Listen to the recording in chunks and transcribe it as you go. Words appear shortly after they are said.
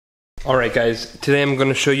Alright guys, today I'm going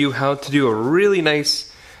to show you how to do a really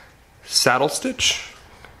nice saddle stitch.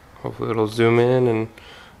 Hopefully it'll zoom in and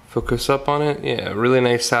focus up on it. Yeah, really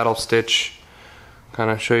nice saddle stitch. Kind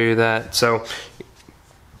of show you that. So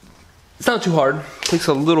it's not too hard. It takes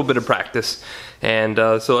a little bit of practice. And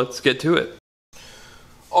so let's get to it.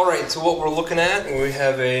 Alright, so what we're looking at, we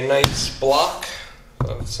have a nice block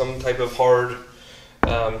of some type of hard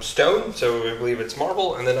stone. So I believe it's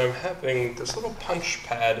marble. And then I'm having this little punch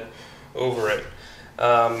pad over it.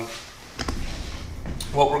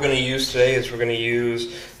 What we're going to use today is we're going to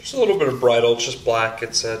use just a little bit of bridle. It's just black.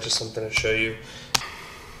 It's just something to show you.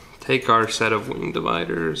 Take our set of wing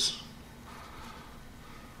dividers.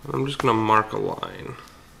 I'm just going to mark a line.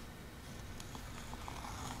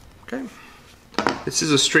 Okay. This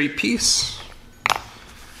is a straight piece,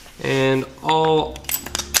 and all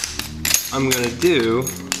I'm going to do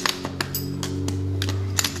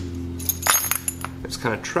is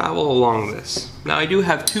kind of travel along this. Now I do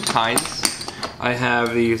have two kinds. I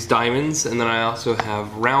have these diamonds, and then I also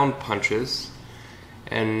have round punches,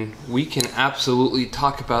 and we can absolutely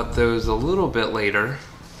talk about those a little bit later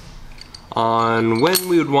on when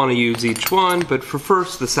we would want to use each one. But for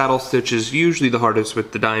first, the saddle stitch is usually the hardest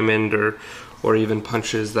with the diamond or even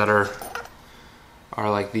punches that are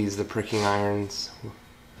like these, the pricking irons,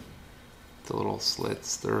 the little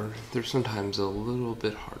slits. They're sometimes a little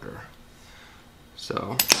bit harder.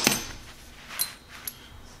 So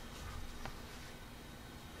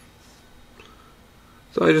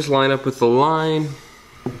I just line up with the line.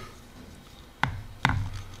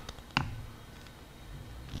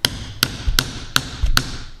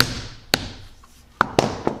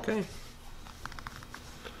 Okay.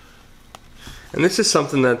 And this is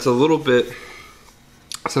something that's a little bit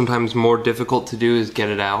sometimes more difficult to do, is get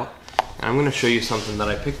it out. And I'm going to show you something that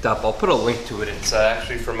I picked up. I'll put a link to it. It's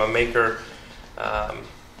actually from a maker,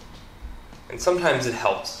 and sometimes it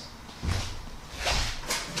helps.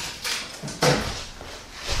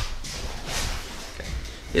 Okay.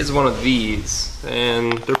 Here's one of these,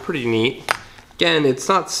 and they're pretty neat. Again, it's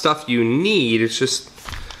not stuff you need, it's just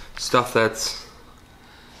stuff that's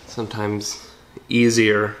sometimes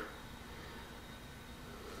easier.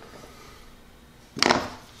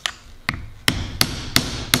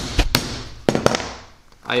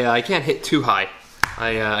 I can't hit too high.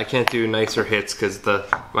 I can't do nicer hits because the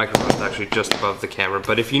microphone's actually just above the camera.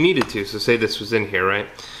 But if you needed to, so say this was in here, right?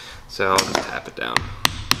 So I'll just tap it down.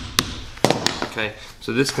 Okay,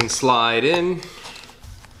 so this can slide in.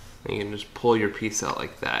 And you can just pull your piece out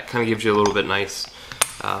like that. Kind of gives you a little bit nice,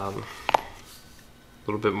 a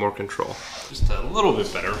little bit more control. Just a little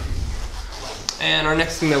bit better. And our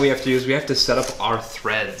next thing that we have to do is we have to set up our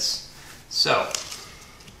threads. So,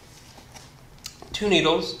 2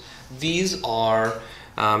 needles. These are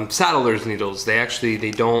saddler's needles.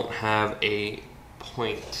 They don't have a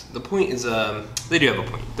point. The point is they do have a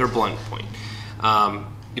point. They're blunt point.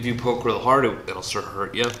 If you poke real hard, it'll sort of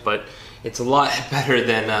hurt you, but it's a lot better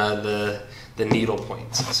than the needle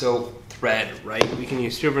points. So thread, right? We can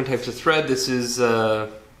use 2 different types of thread. This is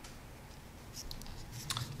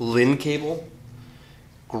Lin cable.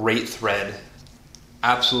 Great thread.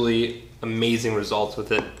 Absolutely amazing results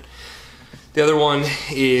with it. The other one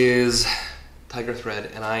is tiger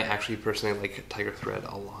thread, and I actually personally like tiger thread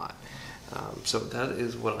a lot. So that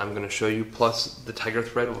is what I'm going to show you. Plus, the tiger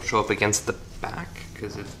thread will show up against the back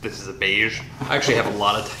because this is a beige. I actually have a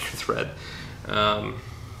lot of tiger thread. So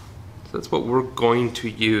that's what we're going to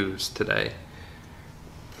use today.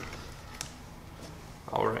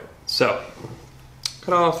 All right. So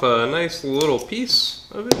cut off a nice little piece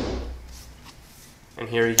of it, and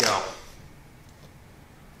here you go.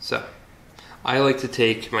 So I like to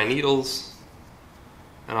take my needles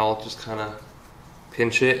and I'll just kind of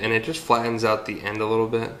pinch it, and it just flattens out the end a little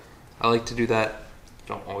bit. I like to do that. You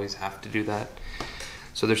don't always have to do that.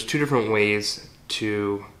 So there's 2 different ways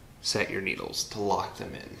to set your needles, to lock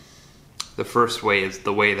them in. The first way is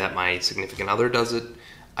the way that my significant other does it.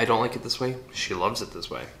 I don't like it this way. She loves it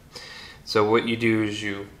this way. So what you do is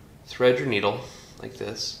you thread your needle like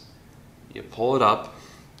this. You pull it up.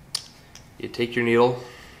 You take your needle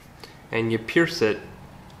and you pierce it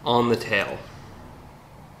on the tail.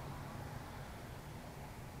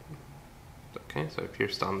 Okay, so I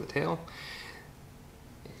pierced on the tail.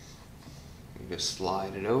 You just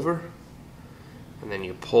slide it over, and then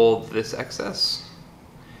you pull this excess,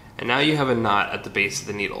 and now you have a knot at the base of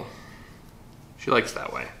the needle. She likes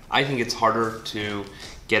that way. I think it's harder to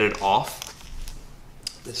get it off.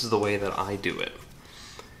 This is the way that I do it.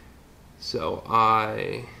 So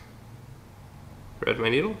I thread my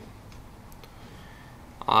needle.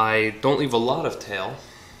 I don't leave a lot of tail,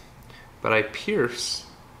 but I pierce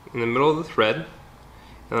in the middle of the thread, and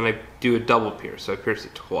then I do a double pierce, so I pierce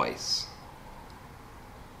it twice.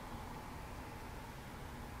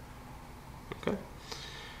 Okay,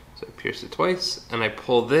 so I pierce it twice, and I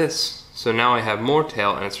pull this, so now I have more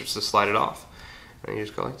tail, and it starts to slide it off. And you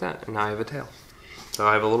just go like that, and now I have a tail. So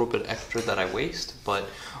I have a little bit extra that I waste, but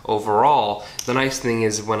overall, the nice thing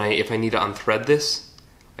is if I need to unthread this,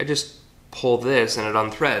 I just pull this and it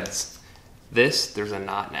unthreads. There's a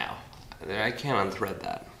knot now. I can't unthread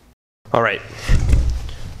that. All right,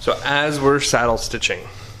 so as we're saddle stitching,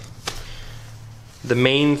 the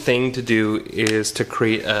main thing to do is to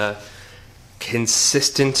create a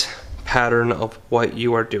consistent pattern of what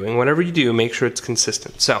you are doing. Whatever you do, make sure it's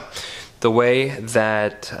consistent. So the way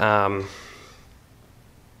that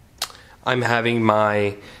I'm having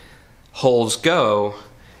my holes go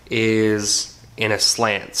is in a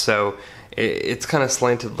slant. So it's kind of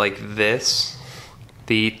slanted like this.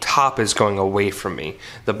 The top is going away from me.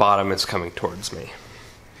 The bottom is coming towards me.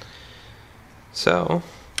 So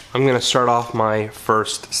I'm going to start off my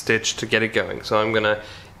first stitch to get it going. So I'm going to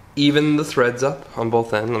even the threads up on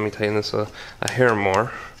both ends. Let me tighten this a hair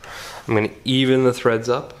more. I'm going to even the threads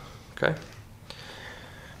up. Okay.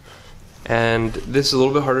 And this is a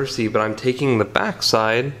little bit harder to see, but I'm taking the back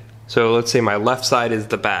side. So let's say my left side is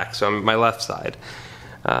the back, so I'm my left side.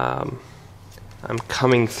 I'm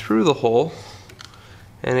coming through the hole,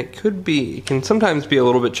 and it can sometimes be a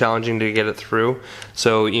little bit challenging to get it through.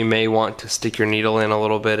 So you may want to stick your needle in a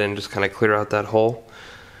little bit and just kind of clear out that hole.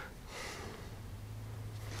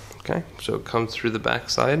 Okay, so it comes through the back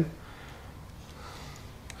side.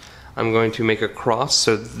 I'm going to make a cross,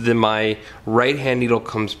 so my right hand needle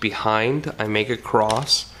comes behind, I make a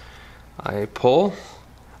cross, I pull.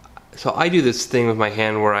 So I do this thing with my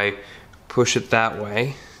hand where I push it that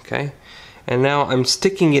way, okay? And now I'm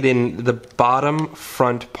sticking it in the bottom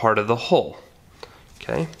front part of the hole,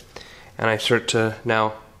 okay? And I start to,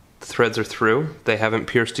 now the threads are through, they haven't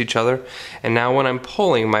pierced each other, and now when I'm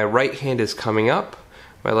pulling, my right hand is coming up,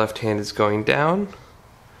 my left hand is going down.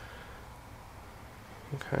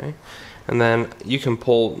 Okay, and then you can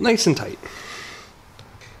pull nice and tight.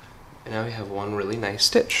 And now we have one really nice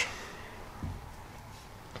stitch.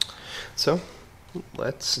 So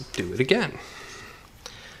let's do it again.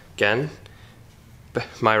 Again,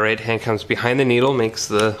 my right hand comes behind the needle, makes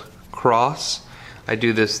the cross. I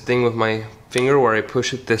do this thing with my finger where I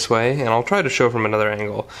push it this way, and I'll try to show from another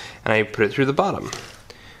angle, and I put it through the bottom.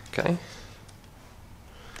 Okay.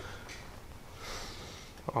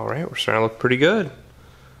 All right, we're starting to look pretty good.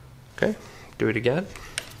 Okay, do it again.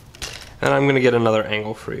 And I'm gonna get another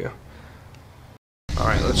angle for you. All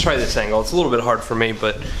right, let's try this angle. It's a little bit hard for me,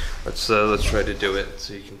 but let's try to do it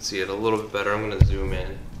so you can see it a little bit better. I'm gonna zoom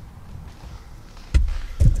in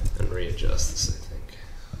and readjust this, I think.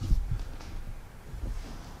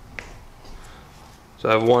 So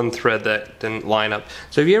I have one thread that didn't line up.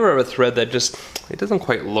 So if you ever have a thread that it doesn't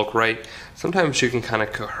quite look right, sometimes you can kind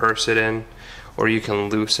of coerce it in, or you can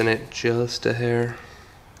loosen it just a hair.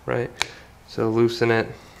 Right? So loosen it,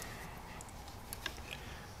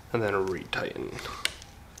 and then retighten.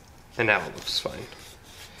 And now it looks fine.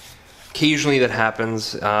 Occasionally that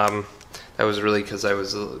happens. That was really because I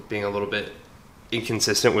was being a little bit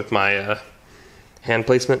inconsistent with my hand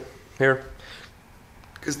placement here.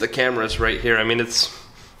 Because the camera's right here. I mean, it's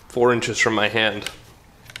 4 inches from my hand.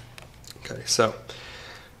 Okay, so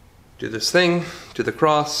do this thing, do the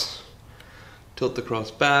cross, tilt the cross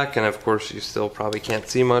back, and of course you still probably can't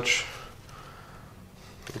see much.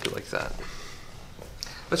 Do it like that.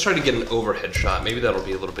 Let's try to get an overhead shot. Maybe that'll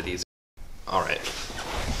be a little bit easier. All right.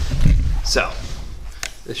 So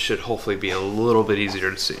this should hopefully be a little bit easier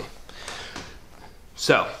to see.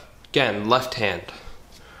 So again, left hand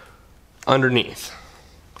underneath,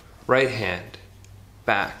 right hand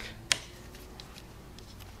back.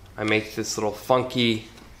 I make this little funky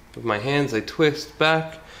with my hands. I twist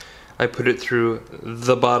back. I put it through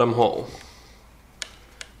the bottom hole.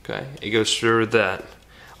 Okay, it goes through that.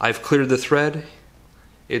 I've cleared the thread.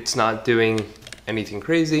 It's not doing anything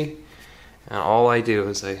crazy. And all I do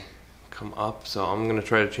is I come up. So I'm gonna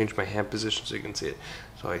try to change my hand position so you can see it.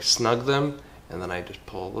 So I snug them, and then I just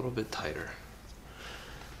pull a little bit tighter.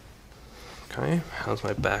 Okay, how's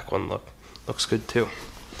my back one look? Looks good too.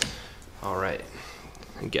 All right,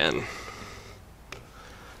 again.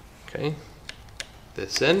 Okay,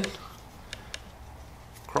 this in.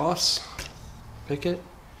 Cross, pick it,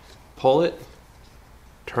 pull it,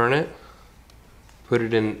 turn it, put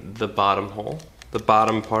it in the bottom hole, the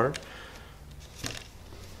bottom part.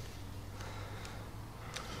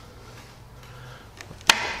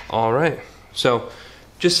 All right, so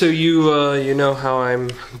just so you you know how I'm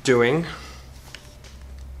doing,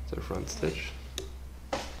 the front stitch.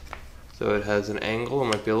 So it has an angle. It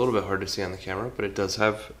might be a little bit hard to see on the camera, but it does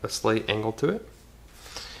have a slight angle to it.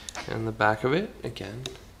 And the back of it, again,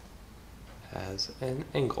 has an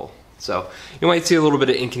angle. So you might see a little bit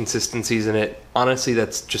of inconsistencies in it. Honestly,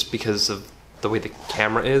 that's just because of the way the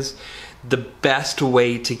camera is. The best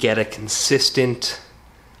way to get a consistent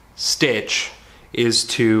stitch is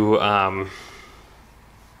to,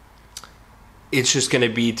 it's just going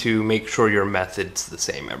to be to make sure your method's the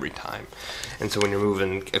same every time. And so when you're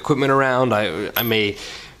moving equipment around, I may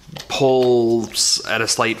pull at a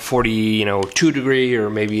slight 42 degree, or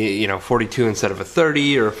maybe 42 instead of a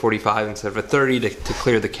 30, or 45 instead of a 30 to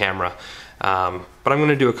clear the camera. But I'm going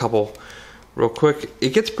to do a couple real quick.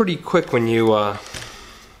 It gets pretty quick when you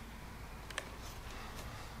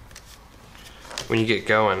get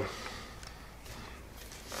going.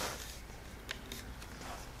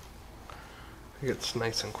 It gets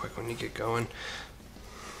nice and quick when you get going.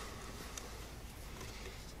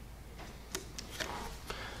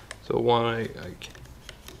 So one, I can't.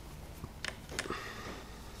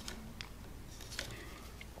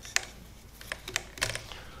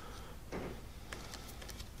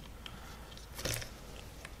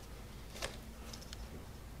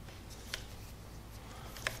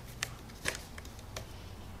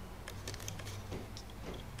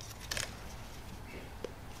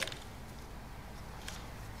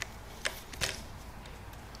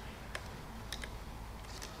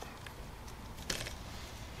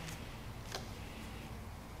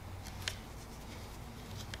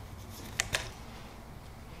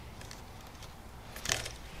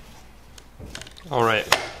 All right,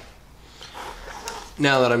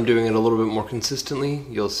 now that I'm doing it a little bit more consistently,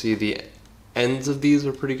 you'll see the ends of these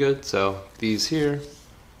are pretty good. So these here,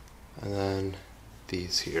 and then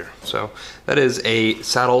these here. So that is a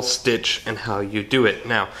saddle stitch and how you do it.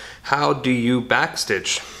 Now, how do you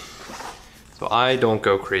backstitch? So I don't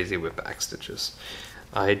go crazy with back stitches.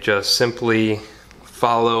 I just simply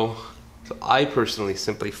follow, so I personally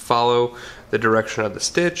simply follow the direction of the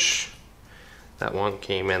stitch. That one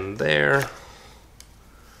came in there.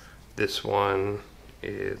 This one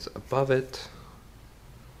is above it.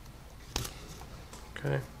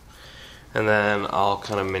 Okay. And then I'll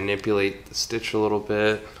kind of manipulate the stitch a little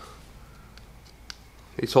bit.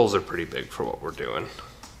 These holes are pretty big for what we're doing.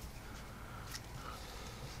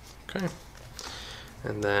 Okay.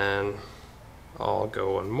 And then I'll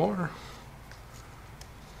go one more.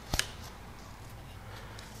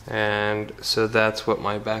 And so that's what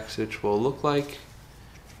my back stitch will look like.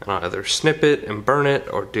 And I'll either snip it and burn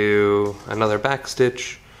it or do another back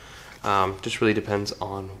stitch. Just really depends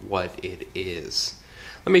on what it is.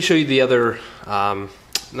 Let me show you the other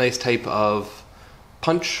nice type of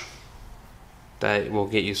punch that will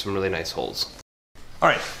get you some really nice holes. All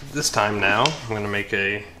right, this time now I'm going to make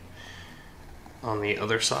a on the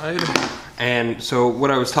other side. And so what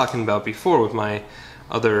I was talking about before with my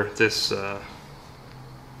other this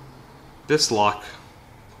lock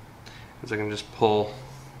is I can just pull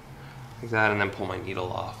like that and then pull my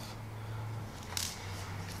needle off.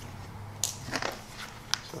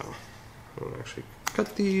 So I'm gonna actually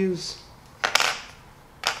cut these.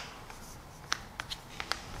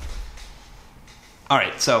 All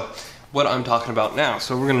right, so what I'm talking about now.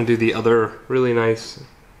 So we're gonna do the other really nice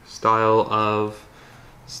style of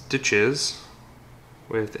stitches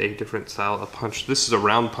with a different style of punch. This is a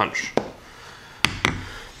round punch.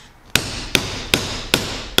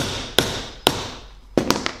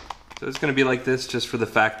 So it's going to be like this just for the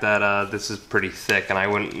fact that this is pretty thick, and I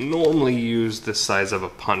wouldn't normally use this size of a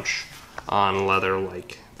punch on leather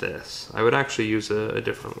like this. I would actually use a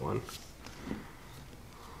different one.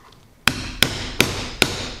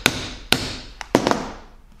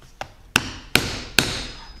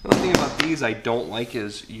 The only thing about these I don't like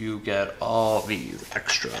is you get all these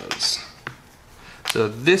extras. So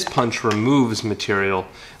this punch removes material.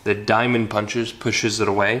 The diamond punches pushes it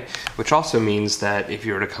away, which also means that if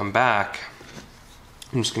you were to come back,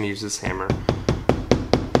 I'm just going to use this hammer,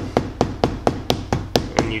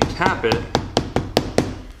 and you tap it,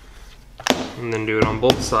 and then do it on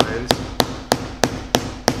both sides.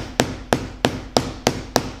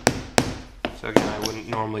 So again, I wouldn't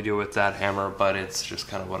normally do it with that hammer, but it's just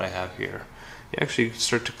kind of what I have here. You actually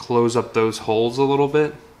start to close up those holes a little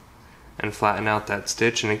bit and flatten out that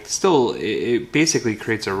stitch, and it basically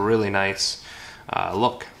creates a really nice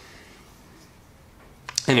look.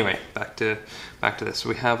 Anyway, back to this. So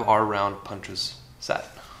we have our round punches set.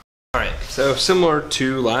 All right, so similar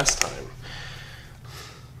to last time,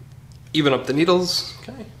 even up the needles.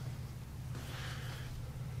 Okay.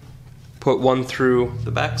 Put one through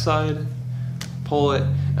the back side, pull it.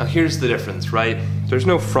 Now here's the difference, right? There's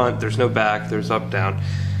no front, there's no back, there's up, down.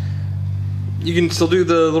 You can still do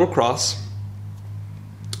the little cross,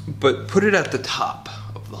 but put it at the top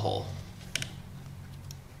of the hole.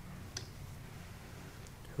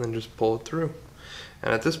 And then just pull it through.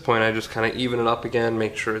 And at this point, I just kind of even it up again,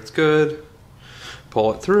 make sure it's good,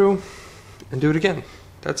 pull it through, and do it again.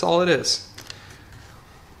 That's all it is.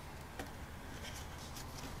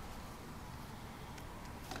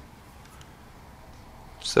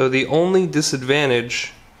 So the only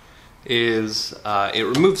disadvantage is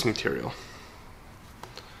it removes material.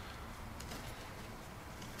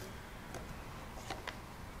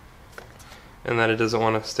 And that it doesn't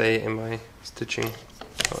want to stay in my stitching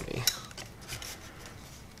pony.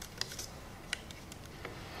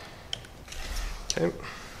 Okay.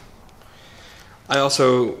 I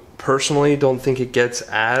also personally don't think it gets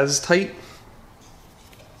as tight,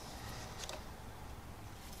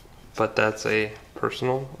 but that's a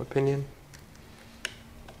personal opinion.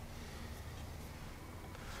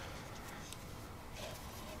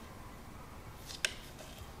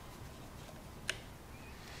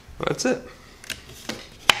 That's it.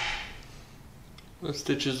 The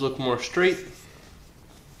stitches look more straight.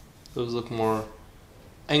 Those look more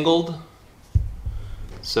angled.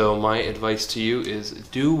 So my advice to you is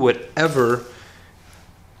do whatever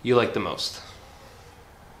you like the most.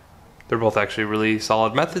 They're both actually really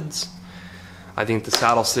solid methods. I think the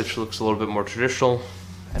saddle stitch looks a little bit more traditional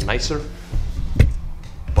and nicer.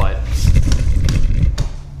 But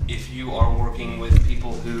if you are working with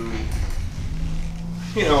people who,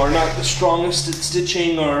 you know, are not the strongest at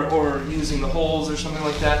stitching or using the holes or something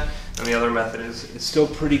like that, and the other method is still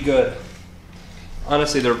pretty good.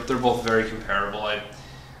 Honestly, they're both very comparable.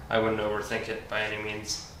 I wouldn't overthink it by any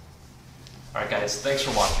means. Alright guys, thanks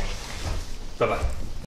for watching. Bye-bye.